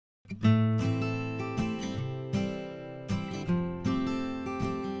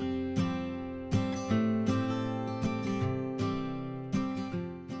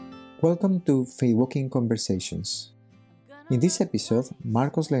Welcome to Walking Conversations. In this episode,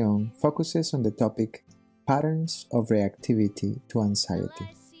 Marcos Leon focuses on the topic Patterns of Reactivity to Anxiety.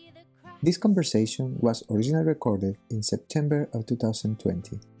 This conversation was originally recorded in September of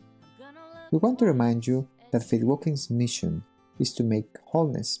 2020. We want to remind you that Walking's mission is to make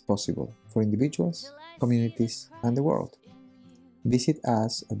wholeness possible for individuals, communities, and the world. Visit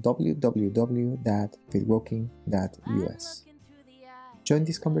us at www.fitwalking.us. Join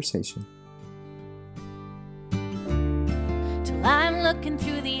this conversation. Till I'm looking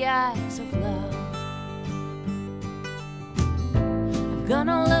through the eyes of love. I'm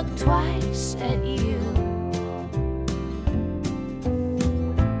gonna look twice at you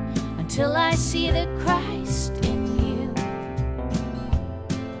until I see the Christ in you.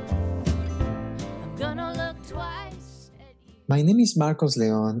 I'm gonna look twice at you. My name is Marcos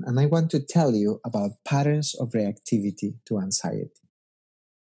Leon, and I want to tell you about patterns of reactivity to anxiety.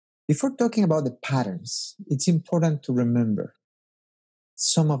 Before talking about the patterns, it's important to remember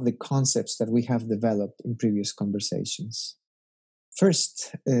some of the concepts that we have developed in previous conversations.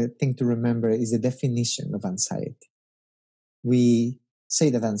 First thing to remember is the definition of anxiety. We say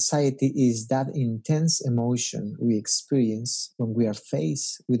that anxiety is that intense emotion we experience when we are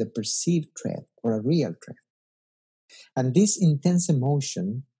faced with a perceived threat or a real threat. And this intense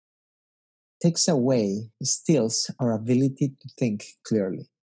emotion takes away, steals our ability to think clearly.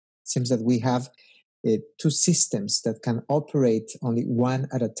 It seems that we have two systems that can operate only one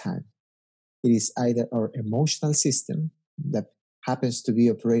at a time. It is either our emotional system that happens to be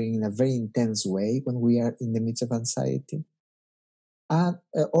operating in a very intense way when we are in the midst of anxiety,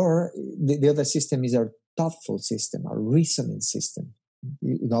 or the other system is our thoughtful system, our reasoning system.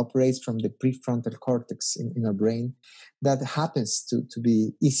 It operates from the prefrontal cortex in our brain that happens to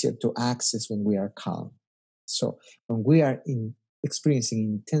be easier to access when we are calm. So when we are experiencing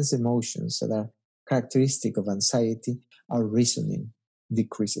intense emotions that are characteristic of anxiety, our reasoning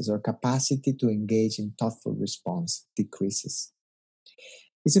decreases, our capacity to engage in thoughtful response decreases.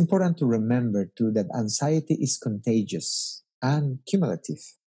 It's important to remember too that anxiety is contagious and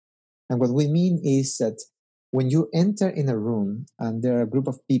cumulative. And what we mean is that when you enter in a room and there are a group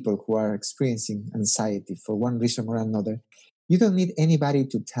of people who are experiencing anxiety for one reason or another, you don't need anybody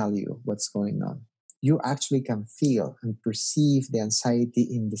to tell you what's going on. You actually can feel and perceive the anxiety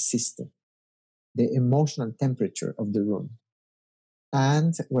in the system, the emotional temperature of the room.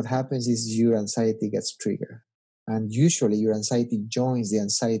 And what happens is your anxiety gets triggered. And usually your anxiety joins the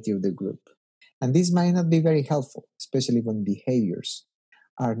anxiety of the group. And this might not be very helpful, especially when behaviors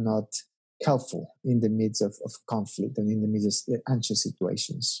are not helpful in the midst of conflict and in the midst of anxious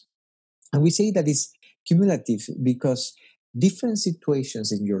situations. And we say that it's cumulative because different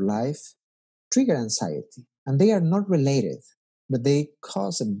situations in your life trigger anxiety, and they are not related, but they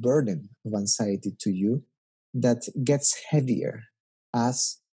cause a burden of anxiety to you that gets heavier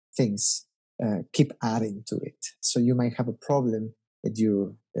as things keep adding to it. So you might have a problem at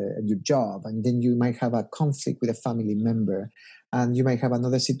your job, and then you might have a conflict with a family member, and you might have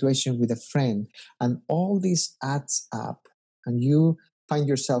another situation with a friend, and all this adds up, and you find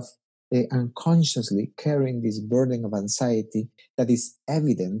yourself unconsciously carrying this burden of anxiety that is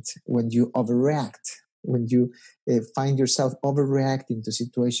evident when you overreact, when you find yourself overreacting to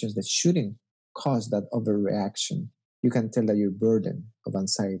situations that shouldn't cause that overreaction. You can tell that your burden of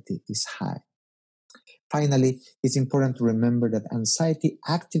anxiety is high. Finally, it's important to remember that anxiety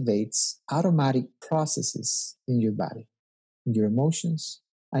activates automatic processes in your body, in your emotions,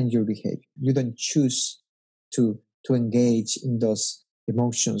 and your behavior. You don't choose to engage in those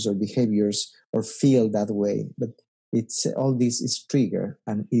emotions or behaviors or feel that way, but it's all this is triggered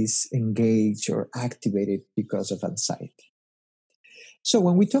and is engaged or activated because of anxiety. So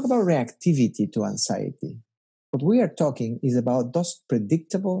when we talk about reactivity to anxiety, what we are talking is about those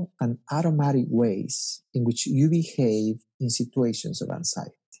predictable and automatic ways in which you behave in situations of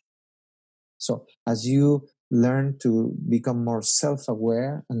anxiety. So as you learn to become more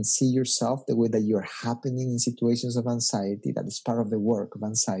self-aware and see yourself the way that you're happening in situations of anxiety, that is part of the work of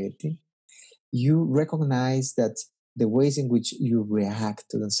anxiety, you recognize that the ways in which you react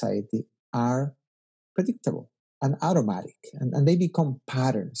to anxiety are predictable and automatic, and they become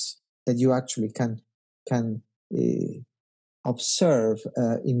patterns that you actually can observe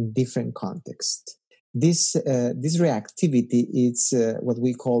in different contexts. This reactivity is what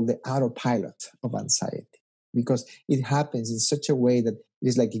we call the autopilot of anxiety, because it happens in such a way that it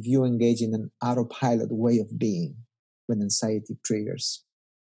is like if you engage in an autopilot way of being when anxiety triggers.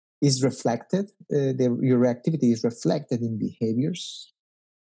 Is reflected, your reactivity is reflected in behaviors,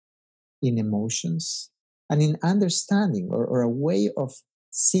 in emotions, and in understanding or a way of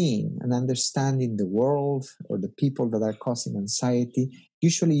seeing and understanding the world or the people that are causing anxiety,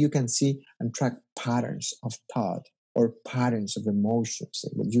 usually you can see and track patterns of thought or patterns of emotions,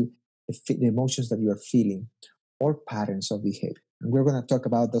 the emotions that you are feeling, or patterns of behavior. And we're going to talk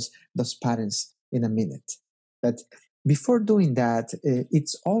about those patterns in a minute. But before doing that,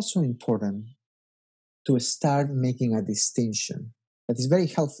 it's also important to start making a distinction that is very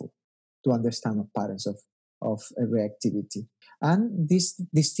helpful to understand the patterns of reactivity. And this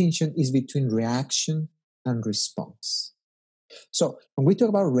distinction is between reaction and response. So when we talk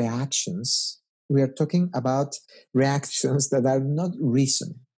about reactions, we are talking about reactions that are not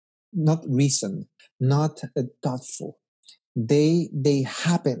reasoned, not thoughtful. They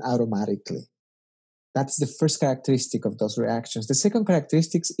happen automatically. That's the first characteristic of those reactions. The second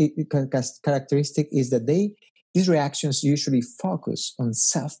characteristic is that these reactions usually focus on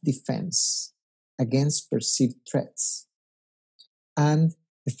self-defense against perceived threats. And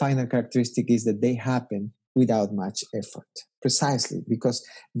the final characteristic is that they happen without much effort, precisely because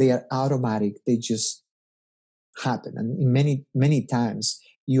they are automatic. They just happen. And many times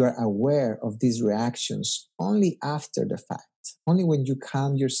you are aware of these reactions only after the fact, only when you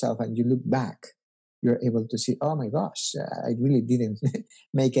calm yourself and you look back, you're able to see, oh my gosh, I really didn't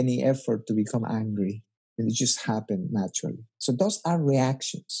make any effort to become angry. It just happened naturally. So those are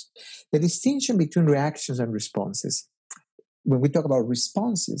reactions. The distinction between reactions and responses, when we talk about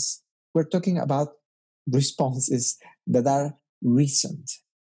responses, we're talking about responses that are reasoned,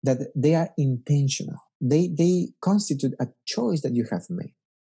 that they are intentional. They constitute a choice that you have made.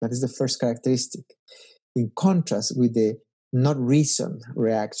 That is the first characteristic. In contrast with the not reasoned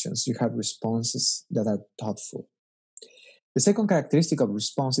reactions, you have responses that are thoughtful. The second characteristic of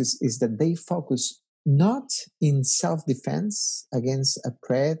responses is that they focus not in self-defense against a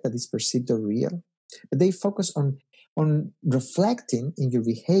threat that is perceived or real, but they focus on reflecting in your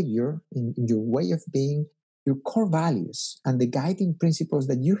behavior, in your way of being, your core values and the guiding principles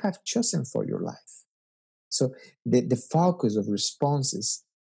that you have chosen for your life. So the focus of responses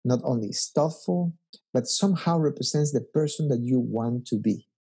not only is thoughtful, but somehow represents the person that you want to be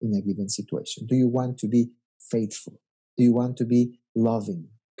in a given situation. Do you want to be faithful? Do you want to be loving,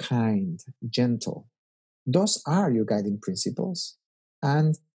 kind, gentle? Those are your guiding principles.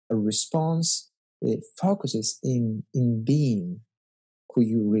 And a response focuses in being who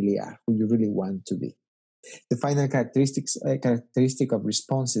you really are, who you really want to be. The final characteristic of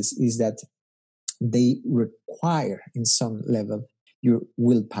responses is that they require, in some level, your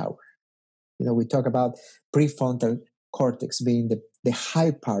willpower. We talk about prefrontal cortex being the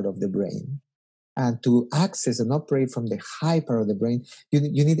high part of the brain. And to access and operate from the high part of the brain, you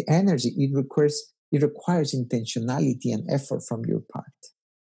need energy. It requires intentionality and effort from your part.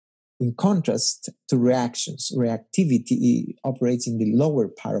 In contrast to reactions, reactivity operates in the lower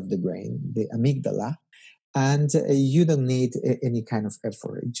part of the brain, the amygdala, and you don't need any kind of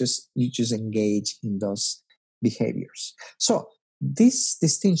effort. You just engage in those behaviors. So this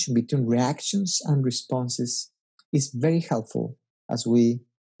distinction between reactions and responses is very helpful as we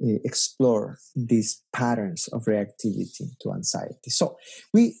explore these patterns of reactivity to anxiety. So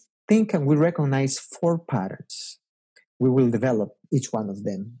we think and we recognize 4 patterns. We will develop each one of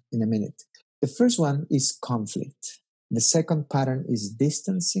them in a minute. The first one is conflict. The second pattern is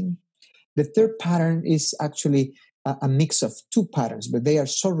distancing. The third pattern is actually a mix of 2 patterns, but they are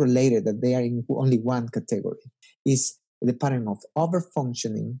so related that they are in only one category. Is the pattern of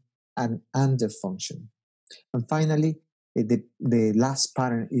overfunctioning and underfunctioning. And finally, the last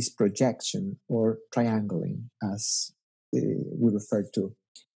pattern is projection or triangling, as we refer to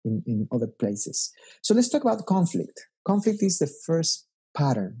in other places. So let's talk about conflict. Conflict is the first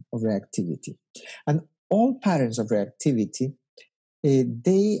pattern of reactivity. And all patterns of reactivity,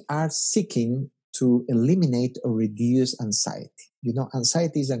 they are seeking to eliminate or reduce anxiety.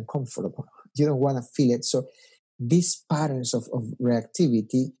 Anxiety is uncomfortable. You don't want to feel it. So these patterns of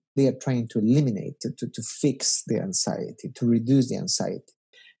reactivity, they are trying to eliminate, to fix the anxiety, to reduce the anxiety.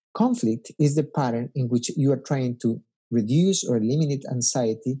 Conflict is the pattern in which you are trying to reduce or eliminate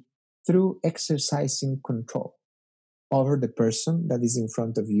anxiety through exercising control over the person that is in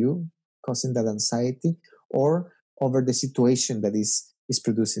front of you, causing that anxiety, or over the situation that is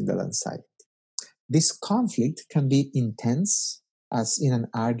producing that anxiety. This conflict can be intense, as in an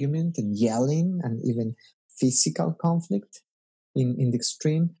argument and yelling and even physical conflict in the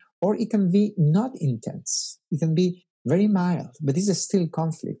extreme, or it can be not intense. It can be very mild, but it's still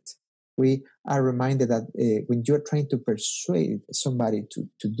conflict. We are reminded that when you're trying to persuade somebody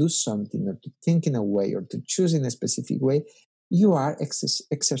to do something or to think in a way or to choose in a specific way, you are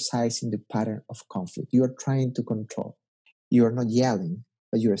exercising the pattern of conflict. You are trying to control. You are not yelling.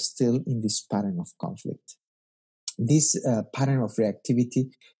 but you are still in this pattern of conflict. This pattern of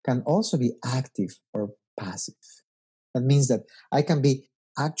reactivity can also be active or passive. That means that I can be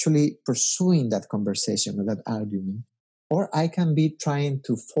actually pursuing that conversation or that argument, or I can be trying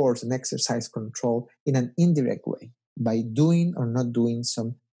to force and exercise control in an indirect way by doing or not doing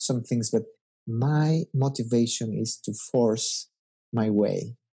some things, but my motivation is to force my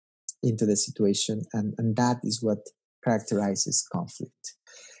way into the situation, and that is what characterizes conflict.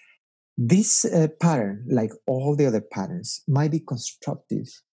 This pattern, like all the other patterns, might be constructive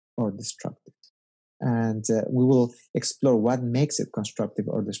or destructive. And we will explore what makes it constructive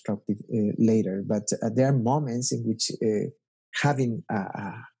or destructive later. But there are moments in which having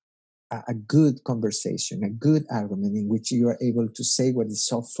a good conversation, a good argument in which you are able to say what is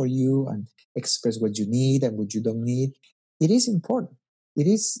soft for you and express what you need and what you don't need, it is important. It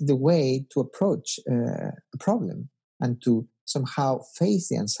is the way to approach a problem and to somehow face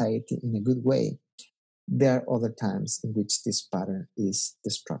the anxiety in a good way. There are other times in which this pattern is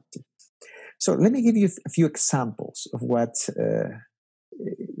destructive. So let me give you a few examples of what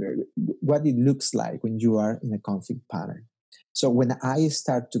it looks like when you are in a conflict pattern. So when I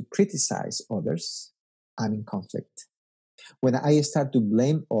start to criticize others, I'm in conflict. When I start to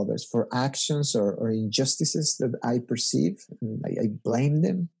blame others for actions or injustices that I perceive, and I blame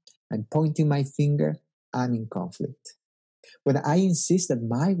them, I'm pointing my finger, I'm in conflict. When I insist that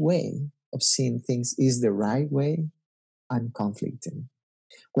my way of seeing things is the right way, I'm conflicting.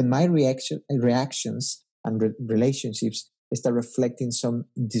 When my reactions and relationships start reflecting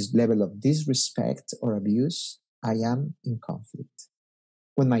this level of disrespect or abuse, I am in conflict.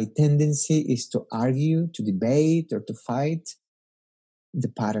 When my tendency is to argue, to debate, or to fight, the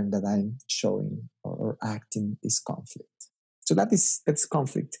pattern that I'm showing or acting is conflict. So that's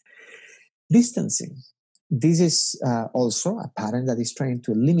conflict. Distancing. This is also a pattern that is trying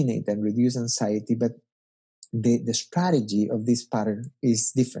to eliminate and reduce anxiety, but the strategy of this pattern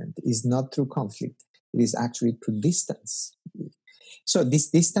is different. It's not through conflict. It is actually through distance. So this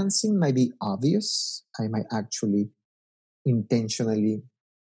distancing might be obvious. I might actually intentionally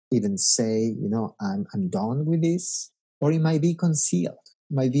even say, I'm done with this, or it might be concealed,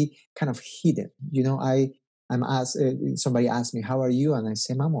 it might be kind of hidden. I'm asked, somebody asked me, how are you? And I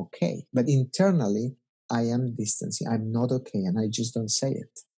say, I'm okay. But internally, I am distancing. I'm not okay. And I just don't say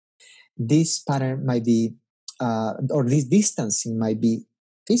it. This pattern might be, or this distancing might be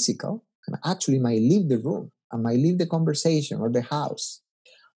physical, and actually might leave the room, I might leave the conversation or the house,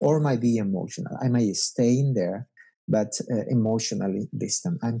 or might be emotional. I might stay in there, but emotionally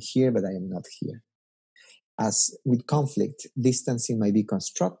distant. I'm here, but I am not here. As with conflict, distancing might be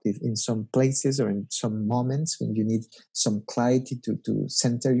constructive in some places or in some moments when you need some clarity to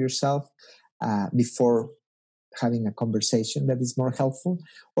center yourself before having a conversation that is more helpful,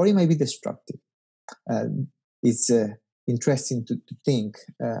 or it might be destructive. It's interesting to think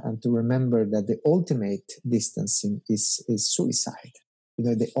and to remember that the ultimate distancing is suicide.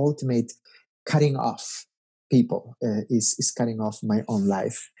 The ultimate cutting off people is cutting off my own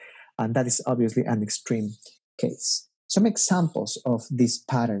life. And that is obviously an extreme case. Some examples of this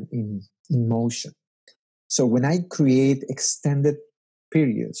pattern in motion. So when I create extended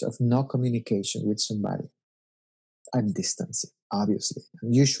periods of no communication with somebody, I'm distancing, obviously.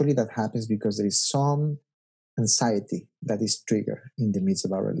 And usually that happens because there is some anxiety that is triggered in the midst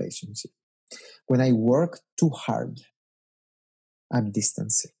of our relationship. When I work too hard, I'm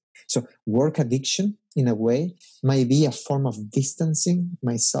distancing. So work addiction, in a way, might be a form of distancing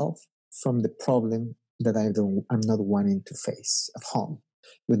myself from the problem that I'm not wanting to face at home,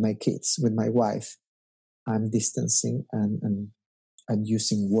 with my kids, with my wife. I'm distancing and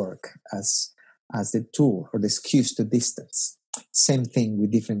using work as the tool or the excuse to distance. Same thing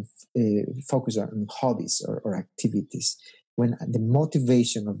with different focus on hobbies or activities. When the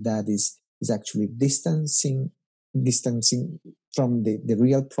motivation of that is actually distancing from the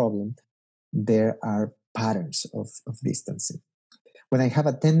real problem, there are patterns of distancing. When I have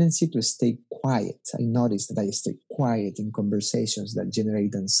a tendency to stay quiet, I notice that I stay quiet in conversations that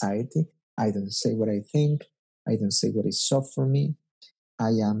generate anxiety. I don't say what I think. I don't say what is soft for me. I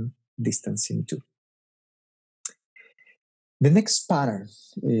am distancing too. The next pattern,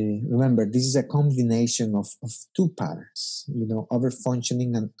 remember, this is a combination of two patterns,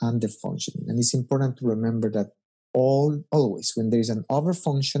 over-functioning and under-functioning. And it's important to remember that always when there is an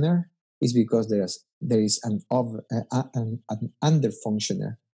over-functioner, is because there is an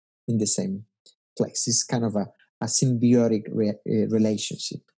under-functioner in the same place. It's kind of a symbiotic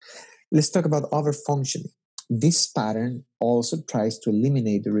relationship. Let's talk about over-functioning. This pattern also tries to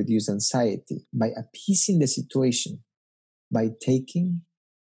eliminate or reduce anxiety by appeasing the situation, by taking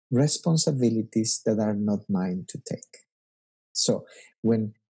responsibilities that are not mine to take. So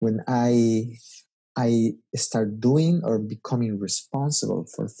when I start doing or becoming responsible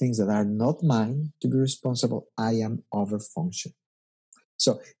for things that are not mine to be responsible, I am overfunctioning.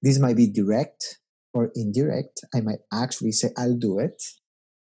 So this might be direct or indirect. I might actually say, I'll do it,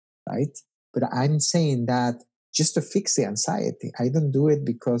 right? But I'm saying that just to fix the anxiety. I don't do it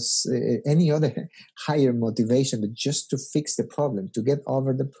because any other higher motivation, but just to fix the problem, to get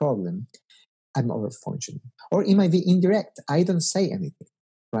over the problem, I'm overfunctioning. Or it might be indirect. I don't say anything,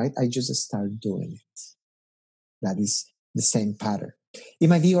 right? I just start doing it. That is the same pattern. It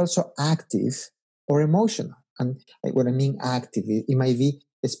might be also active or emotional. And what I mean active, it might be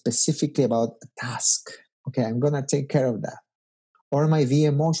specifically about a task. Okay, I'm going to take care of that. Or it might be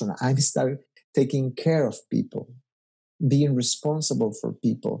emotional. I start taking care of people, being responsible for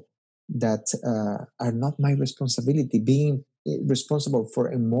people that are not my responsibility, being responsible for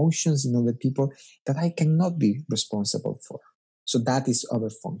emotions in other people that I cannot be responsible for. So that is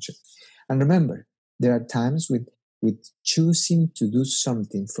overfunction. And remember, there are times with choosing to do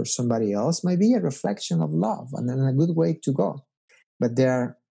something for somebody else might be a reflection of love and a good way to go. But there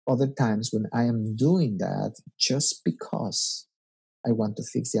are other times when I am doing that just because I want to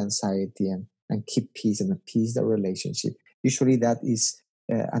fix the anxiety and keep peace and appease the relationship. Usually that is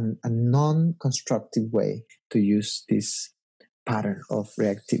a non-constructive way to use this pattern of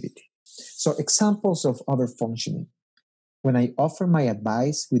reactivity. So examples of overfunctioning. When I offer my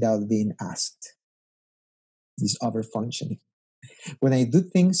advice without being asked, this overfunctioning. When I do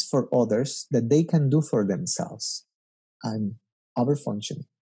things for others that they can do for themselves, I'm overfunctioning.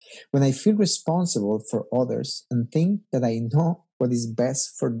 When I feel responsible for others and think that I know what is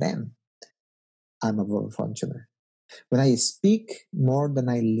best for them, I'm a overfunctioner. When I speak more than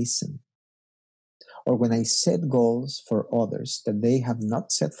I listen, or when I set goals for others that they have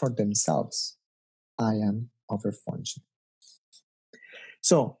not set for themselves, I am overfunctioning.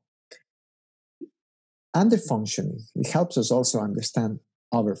 So, underfunctioning, it helps us also understand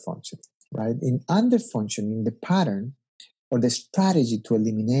overfunctioning, right? In underfunctioning, the pattern or the strategy to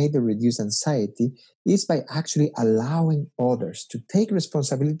eliminate or reduce anxiety is by actually allowing others to take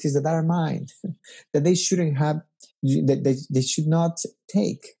responsibilities that are mine, that they shouldn't have, that they should not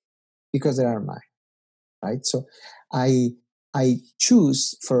take because they are mine, right? So I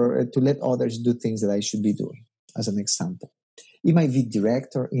choose to let others do things that I should be doing, as an example. It might be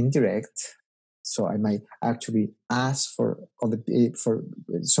direct or indirect. So I might actually ask for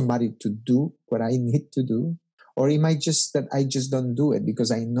somebody to do what I need to do, or it might just that I just don't do it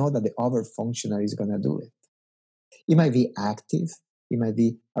because I know that the other functionary is going to do it. It might be active. It might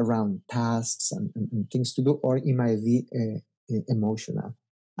be around tasks and things to do, or it might be emotional.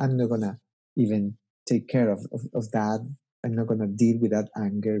 I'm not going to even take care of that. I'm not going to deal with that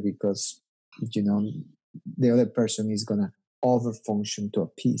anger because, you know, the other person is going to overfunction to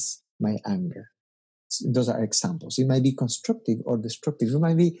appease my anger. So those are examples. It might be constructive or destructive. It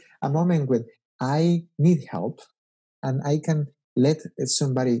might be a moment when I need help and I can let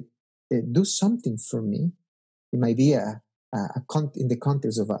somebody do something for me. It might be in the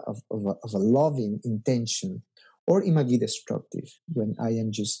context of a loving intention, or it might be destructive when I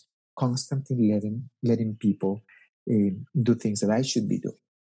am just constantly letting people do things that I should be doing.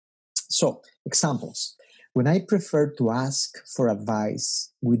 So, examples. When I prefer to ask for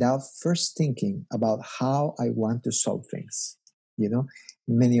advice without first thinking about how I want to solve things, you know,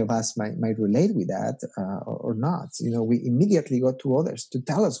 many of us might relate with that or not. You know, we immediately go to others to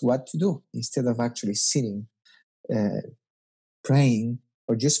tell us what to do instead of actually sitting, praying,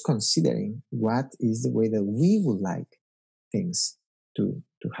 or just considering what is the way that we would like things to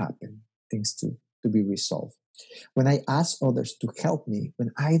happen, things to be resolved. When I ask others to help me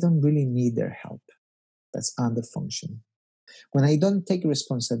when I don't really need their help, that's underfunctioning. When I don't take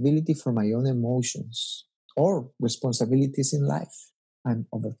responsibility for my own emotions or responsibilities in life, I'm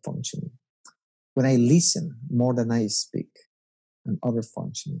overfunctioning. When I listen more than I speak, I'm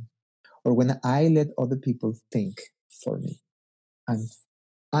overfunctioning. Or when I let other people think for me, I'm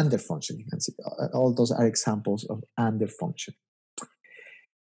underfunctioning. All those are examples of underfunctioning.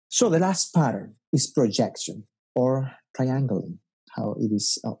 So the last pattern is projection or triangling, how it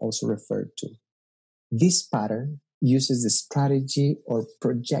is also referred to. This pattern uses the strategy or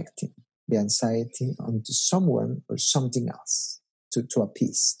projecting the anxiety onto someone or something else to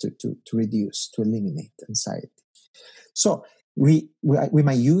appease, to reduce, to eliminate anxiety. So you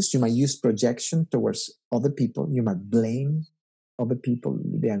might use projection towards other people. You might blame other people.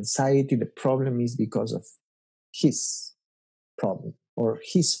 The anxiety, the problem is because of his problem or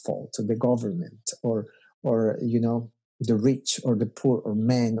his fault, or the government, or the rich or the poor or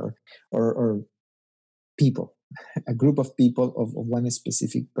men or people, a group of people of one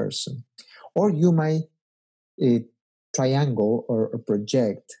specific person. Or you might triangle or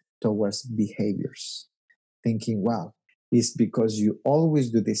project towards behaviors, thinking, wow, it's because you always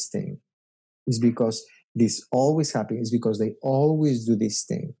do this thing. It's because this always happens. It's because they always do this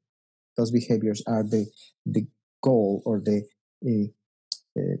thing. Those behaviors are the goal or the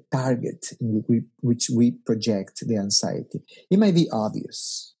target in which we project the anxiety. It might be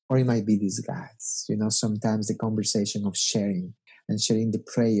obvious or it might be disguised. Sometimes the conversation of sharing the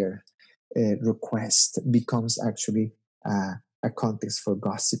prayer request becomes actually a context for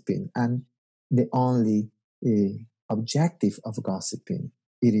gossiping, and the only objective of gossiping,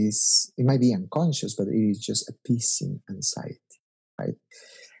 it might be unconscious, but it is just appeasing anxiety, right?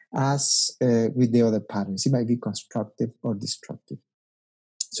 As with the other patterns, it might be constructive or destructive.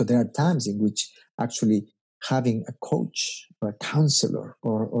 So there are times in which actually having a coach or a counselor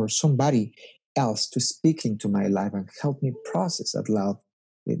or somebody else to speak into my life and help me process out loud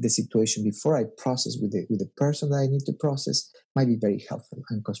the situation before I process with the person that I need to process might be very helpful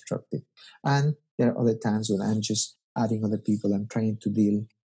and constructive. And there are other times when I'm just adding other people and trying to deal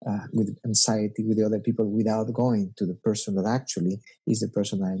with anxiety with the other people without going to the person that actually is the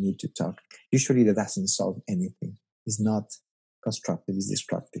person that I need to talk. Usually that doesn't solve anything. It's not constructive, it's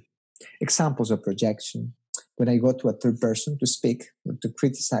destructive. Examples of projection: when I go to a third person to speak, to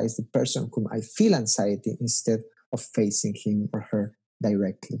criticize the person whom I feel anxiety instead of facing him or her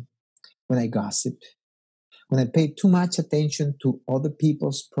directly. When I gossip. When I pay too much attention to other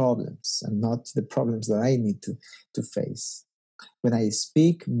people's problems and not the problems that I need to face. When I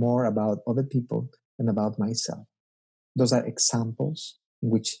speak more about other people than about myself. Those are examples in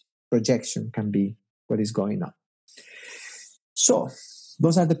which projection can be what is going on. So,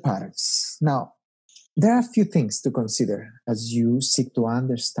 those are the patterns. Now, there are a few things to consider as you seek to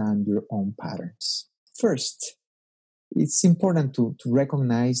understand your own patterns. First, it's important to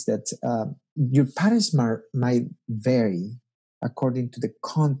recognize that your patterns might vary according to the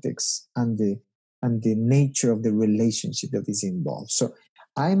context and the nature of the relationship that is involved. So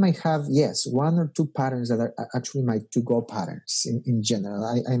I might have, yes, one or two patterns that are actually my to-go patterns in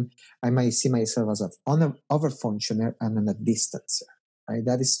general. I might see myself as an over-functioner and a distancer. Right?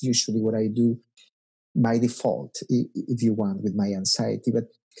 That is usually what I do by default, if you want, with my anxiety. But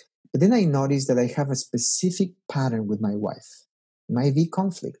then I noticed that I have a specific pattern with my wife. It might be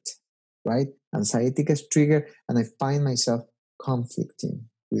conflict, right? Anxiety gets triggered and I find myself conflicting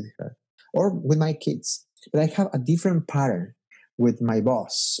with her or with my kids. But I have a different pattern with my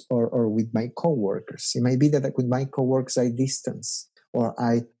boss or with my coworkers. It might be that with my coworkers I distance or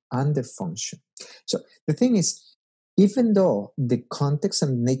I underfunction. So the thing is, even though the context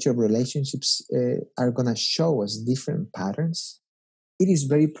and nature of relationships are going to show us different patterns, it is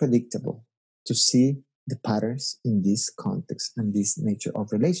very predictable to see the patterns in this context and this nature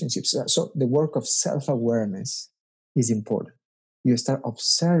of relationships. So the work of self-awareness is important. You start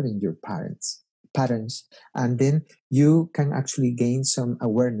observing your patterns, and then you can actually gain some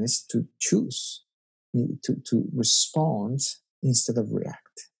awareness to choose, to respond instead of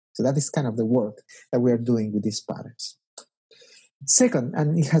react. So that is kind of the work that we are doing with these patterns. Second,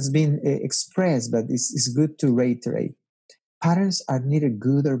 and it has been expressed, but it's good to reiterate, patterns are neither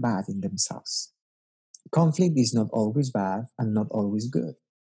good or bad in themselves. Conflict is not always bad and not always good.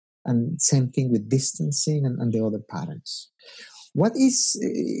 And same thing with distancing and the other patterns. What is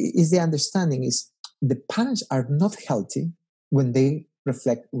the understanding is the patterns are not healthy when they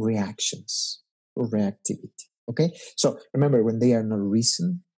reflect reactions or reactivity. Okay? So remember, when they are not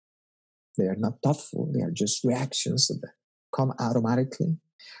reasoned, they are not thoughtful, they are just reactions that come automatically.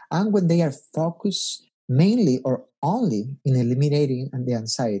 And when they are focused mainly or only in eliminating the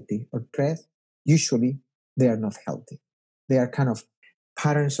anxiety or threat, usually they are not healthy. They are kind of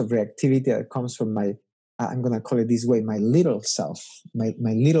patterns of reactivity that comes from my, I'm going to call it this way, my little self, my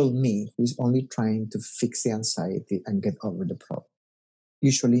little me, who's only trying to fix the anxiety and get over the problem.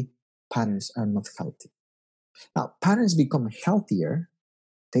 Usually, patterns are not healthy. Now, patterns become healthier.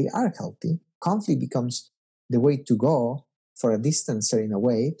 They are healthy. Conflict becomes the way to go for a distancer in a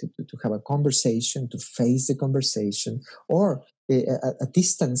way, to have a conversation, to face the conversation, or a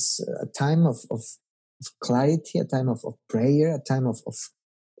distance, a time of clarity, a time of prayer, a time of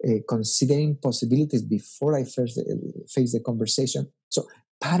considering possibilities before I first face the conversation. So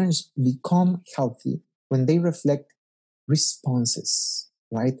patterns become healthy when they reflect responses,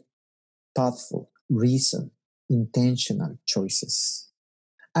 right? Thoughtful, reason, intentional choices.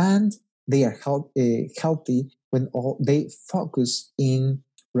 And they are healthy when they focus in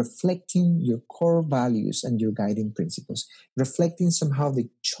reflecting your core values and your guiding principles, reflecting somehow the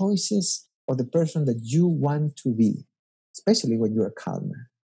choices of the person that you want to be, especially when you're calmer.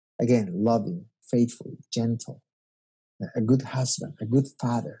 Again, loving, faithful, gentle, a good husband, a good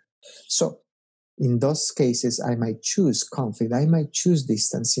father. So in those cases, I might choose conflict, I might choose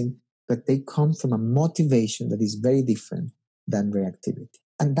distancing, but they come from a motivation that is very different than reactivity.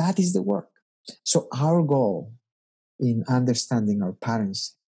 And that is the work. So our goal in understanding our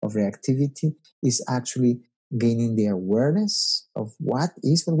patterns of reactivity is actually gaining the awareness of what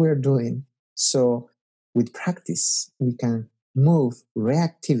is what we're doing. So with practice, we can move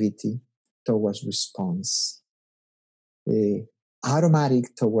reactivity towards response,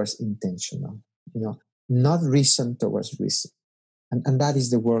 automatic towards intentional, not reason towards reason. And that is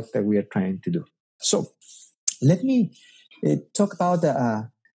the work that we are trying to do. So let me talk about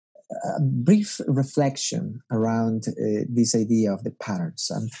a brief reflection around this idea of the patterns.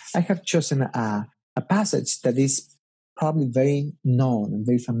 I have chosen a passage that is probably very known and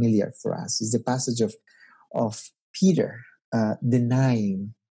very familiar for us. It's the passage of Peter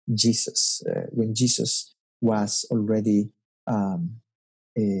denying Jesus when Jesus was already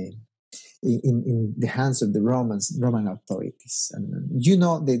in the hands of the Roman authorities. And you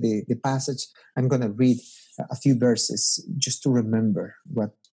know the passage. I'm going to read a few verses just to remember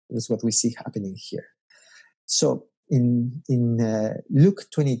what we see happening here. So in Luke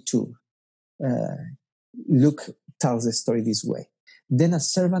 22, Luke tells the story this way. Then a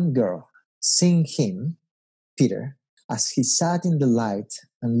servant girl, seeing him, Peter, as he sat in the light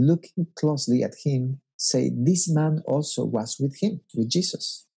and looking closely at him, said, "This man also was with him, with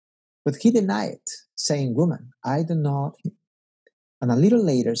Jesus." But he denied, saying, "Woman, I do not." And a little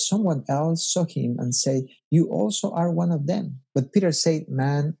later, someone else saw him and said, "You also are one of them." But Peter said,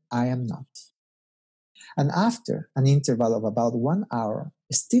 "Man, I am not." And after an interval of about 1 hour,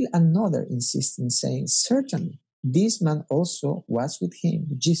 still another insisted, saying, "Certainly, this man also was with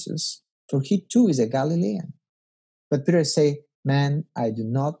him, Jesus, for he too is a Galilean." But Peter said, "Man, I do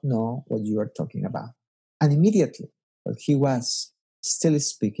not know what you are talking about." And immediately, while he was still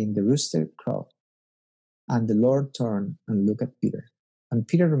speaking, the rooster crowed. And the Lord turned and looked at Peter. And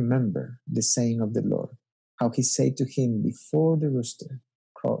Peter remembered the saying of the Lord, how he said to him before the rooster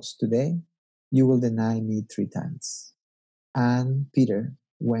crows, "Today you will deny me 3 times." And Peter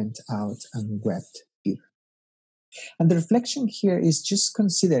went out and wept Peter. And the reflection here is just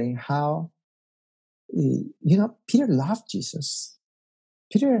considering how, Peter loved Jesus.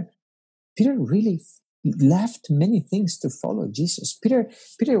 Peter really left many things to follow Jesus. Peter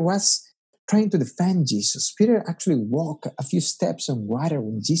was trying to defend Jesus. Peter actually walked a few steps on water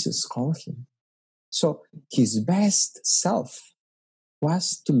when Jesus called him. So his best self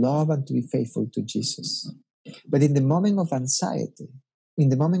was to love and to be faithful to Jesus. But in the moment of anxiety, in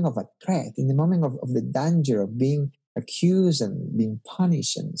the moment of a threat, in the moment of the danger of being accused and being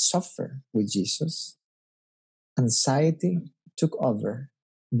punished and suffer with Jesus, anxiety took over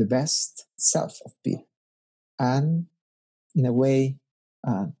the best self of Peter and in a way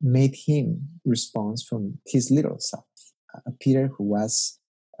made him respond from his little self, a Peter who was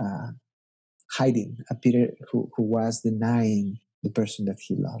hiding, a Peter who was denying the person that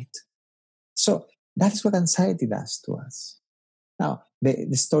he loved. So that's what anxiety does to us. Now,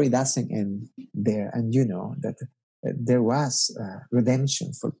 the story doesn't end there, and you know that there was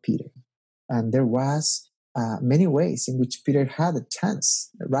redemption for Peter, and there was many ways in which Peter had a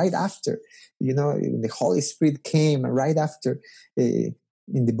chance right after, the Holy Spirit came right after.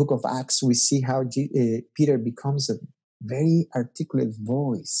 In the book of Acts, we see how Peter becomes a very articulate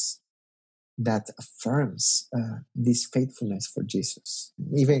voice that affirms this faithfulness for Jesus.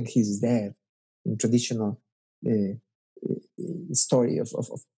 Even his death, in traditional story of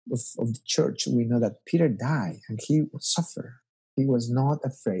the church, we know that Peter died and he suffered. He was not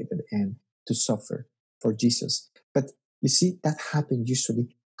afraid at the end to suffer for Jesus. But you see, that happened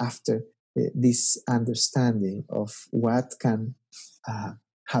usually after this understanding of what can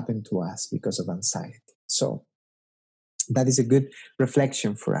happen to us because of anxiety. So that is a good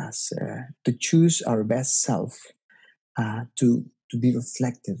reflection for us to choose our best self, to be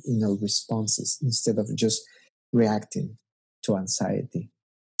reflective in our responses instead of just reacting to anxiety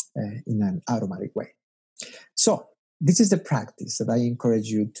in an automatic way. So this is the practice that I encourage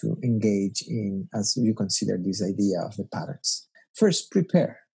you to engage in as you consider this idea of the patterns. First,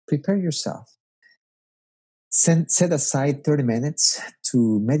 prepare yourself. Set aside 30 minutes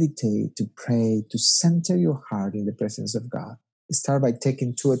to meditate, to pray, to center your heart in the presence of God. Start by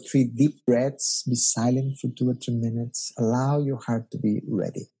taking 2 or 3 deep breaths. Be silent for 2 or 3 minutes. Allow your heart to be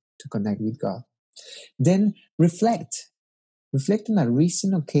ready to connect with God. Then reflect. Reflect on a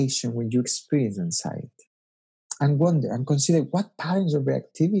recent occasion when you experienced anxiety and wonder and consider what patterns of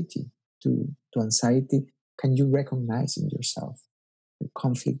reactivity to anxiety can you recognize in yourself?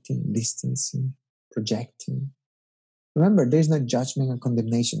 Conflicting, distancing, projecting. Remember, there's no judgment and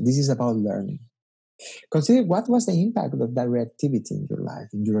condemnation. This is about learning. Consider what was the impact of that reactivity in your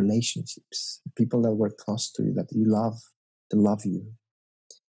life, in your relationships, people that were close to you, that you love, that love you.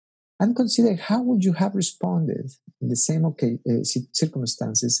 And consider how would you have responded in the same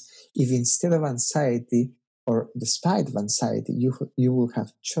circumstances if instead of anxiety or despite of anxiety, you will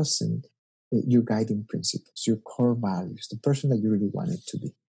have chosen your guiding principles, your core values, the person that you really wanted to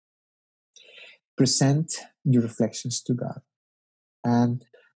be. Present your reflections to God and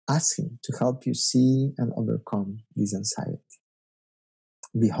ask Him to help you see and overcome this anxiety.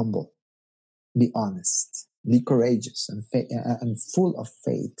 Be humble, be honest, be courageous and full of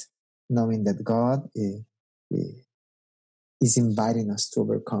faith, knowing that God is inviting us to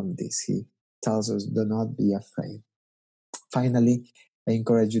overcome this. He tells us, do not be afraid. Finally, I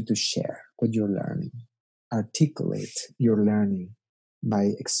encourage you to share what you're learning. Articulate your learning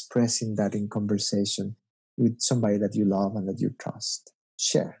by expressing that in conversation with somebody that you love and that you trust.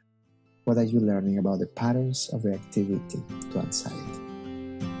 Share. What are you learning about the patterns of reactivity to anxiety?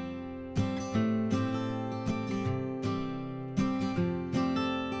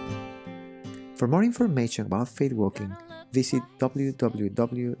 For more information about faith walking, visit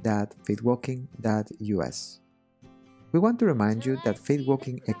www.faithwalking.us. We want to remind you that faith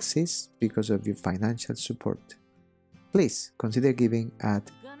walking exists because of your financial support. Please consider giving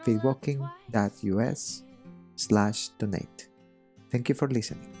at faithwalking.us/donate. Thank you for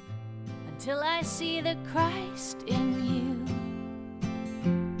listening. Until I see the Christ in you,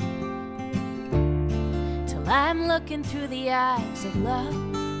 till I'm looking through the eyes of love,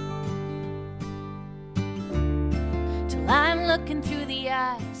 till I'm looking through the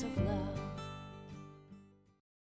eyes of